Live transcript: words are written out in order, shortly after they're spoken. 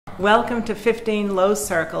Welcome to 15 Low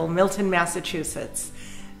Circle, Milton, Massachusetts.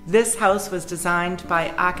 This house was designed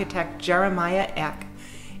by architect Jeremiah Eck,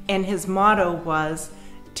 and his motto was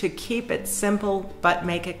to keep it simple but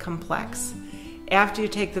make it complex. After you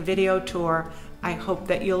take the video tour, I hope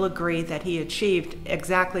that you'll agree that he achieved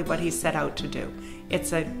exactly what he set out to do.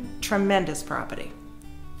 It's a tremendous property.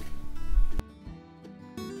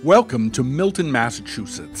 Welcome to Milton,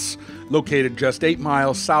 Massachusetts. Located just 8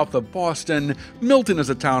 miles south of Boston, Milton is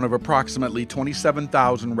a town of approximately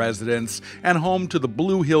 27,000 residents and home to the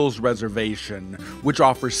Blue Hills Reservation, which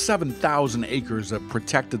offers 7,000 acres of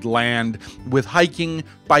protected land with hiking,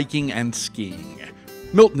 biking, and skiing.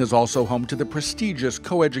 Milton is also home to the prestigious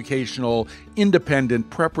coeducational, independent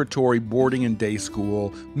preparatory boarding and day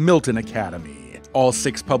school, Milton Academy. All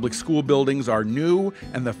 6 public school buildings are new,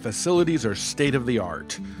 and the facilities are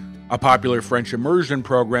state-of-the-art. A popular French immersion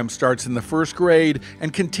program starts in the 1st grade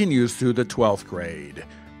and continues through the 12th grade.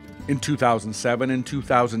 In 2007 and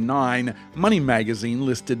 2009, Money Magazine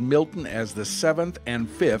listed Milton as the 7th and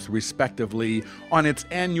 5th, respectively, on its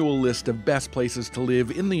annual list of best places to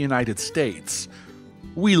live in the United States.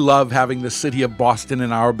 We love having the city of Boston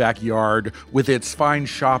in our backyard, with its fine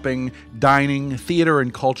shopping, dining, theater,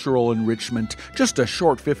 and cultural enrichment, just a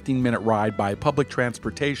short 15-minute ride by public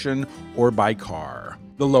transportation or by car.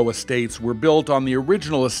 The Low Estates were built on the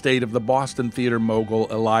original estate of the Boston theater mogul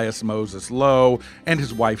Elias Moses Low and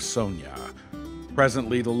his wife Sonia.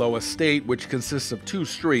 Presently, the Low Estate, which consists of 2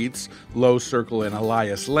 streets, Low Circle and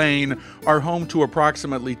Elias Lane, are home to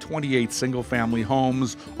approximately 28 single-family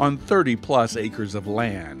homes on 30-plus acres of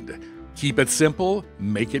land. Keep it simple,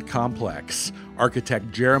 make it complex.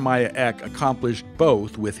 Architect Jeremiah Eck accomplished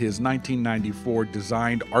both with his 1994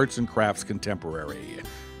 designed arts and crafts contemporary.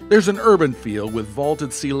 There's an urban feel with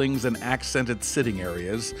vaulted ceilings and accented sitting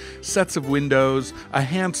areas, sets of windows, a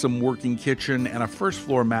handsome working kitchen, and a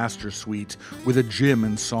first-floor master suite with a gym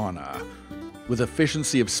and sauna. With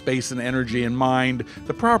efficiency of space and energy in mind,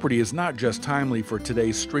 the property is not just timely for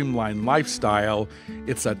today's streamlined lifestyle,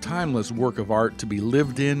 it's a timeless work of art to be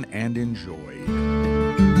lived in and enjoyed.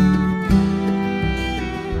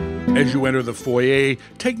 As you enter the foyer,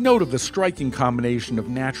 take note of the striking combination of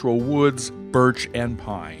natural woods, birch, and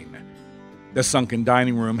pine. The sunken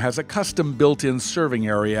dining room has a custom built-in serving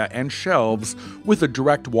area and shelves with a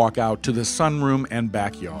direct walkout to the sunroom and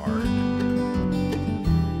backyard.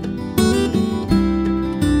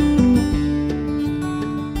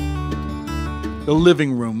 The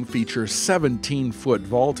living room features 17-foot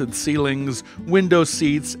vaulted ceilings, window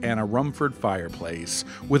seats, and a Rumford fireplace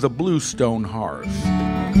with a blue stone hearth.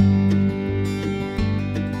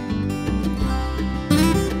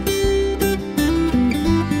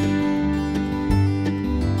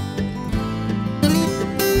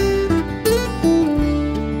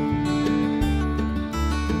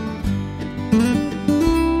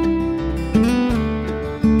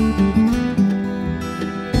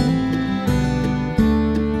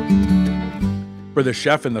 For the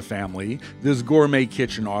chef in the family, this gourmet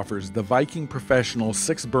kitchen offers the Viking Professional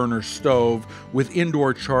 6-burner stove with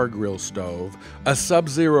indoor char grill stove, a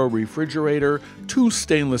Sub-Zero refrigerator, 2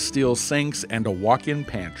 stainless steel sinks, and a walk-in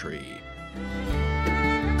pantry.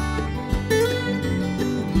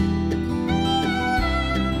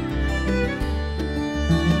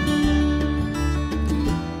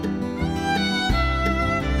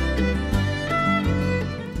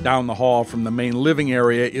 Down the hall from the main living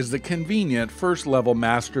area is the convenient first-level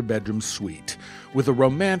master bedroom suite, with a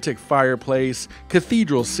romantic fireplace,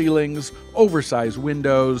 cathedral ceilings, oversized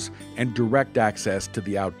windows, and direct access to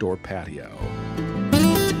the outdoor patio.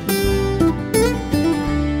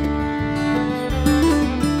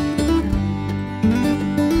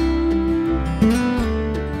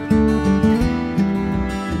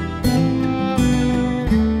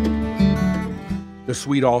 The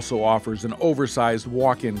suite also offers an oversized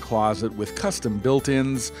walk-in closet with custom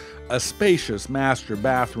built-ins, a spacious master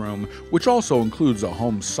bathroom, which also includes a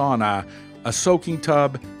home sauna, a soaking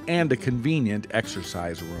tub, and a convenient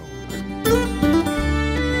exercise room.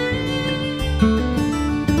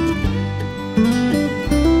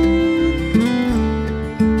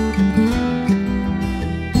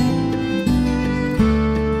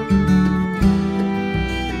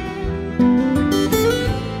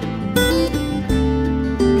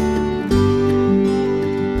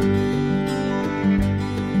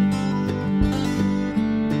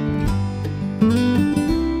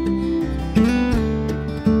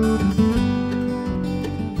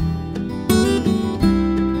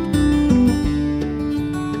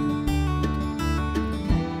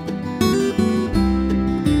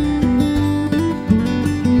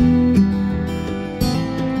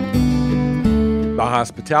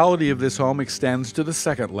 hospitality of this home extends to the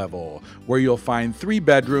second level, where you'll find 3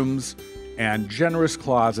 bedrooms and generous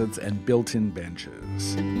closets and built-in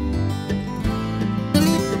benches.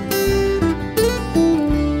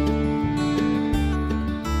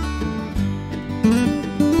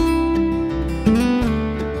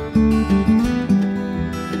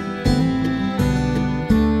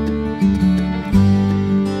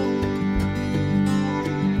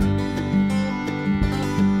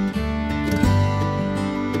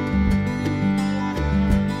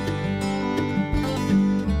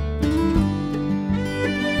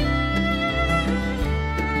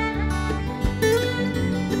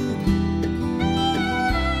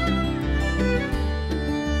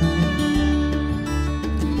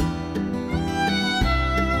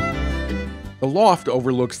 The loft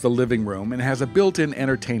overlooks the living room and has a built-in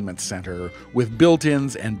entertainment center with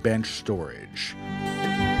built-ins and bench storage.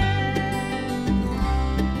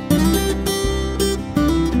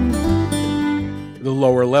 The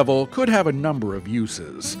lower level could have a number of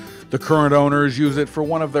uses. The current owners use it for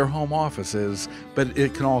one of their home offices, but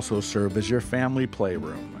it can also serve as your family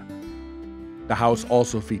playroom. The house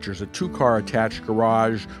also features a 2-car attached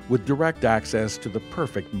garage with direct access to the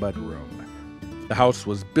perfect mudroom. The house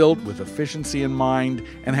was built with efficiency in mind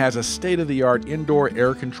and has a state-of-the-art indoor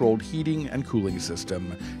air-controlled heating and cooling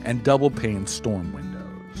system and double-pane storm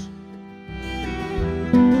windows.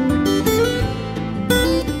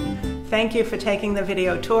 Thank you for taking the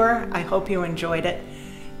video tour. I hope you enjoyed it.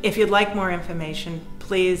 If you'd like more information,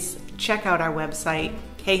 please check out our website,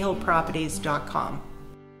 cahillproperties.com.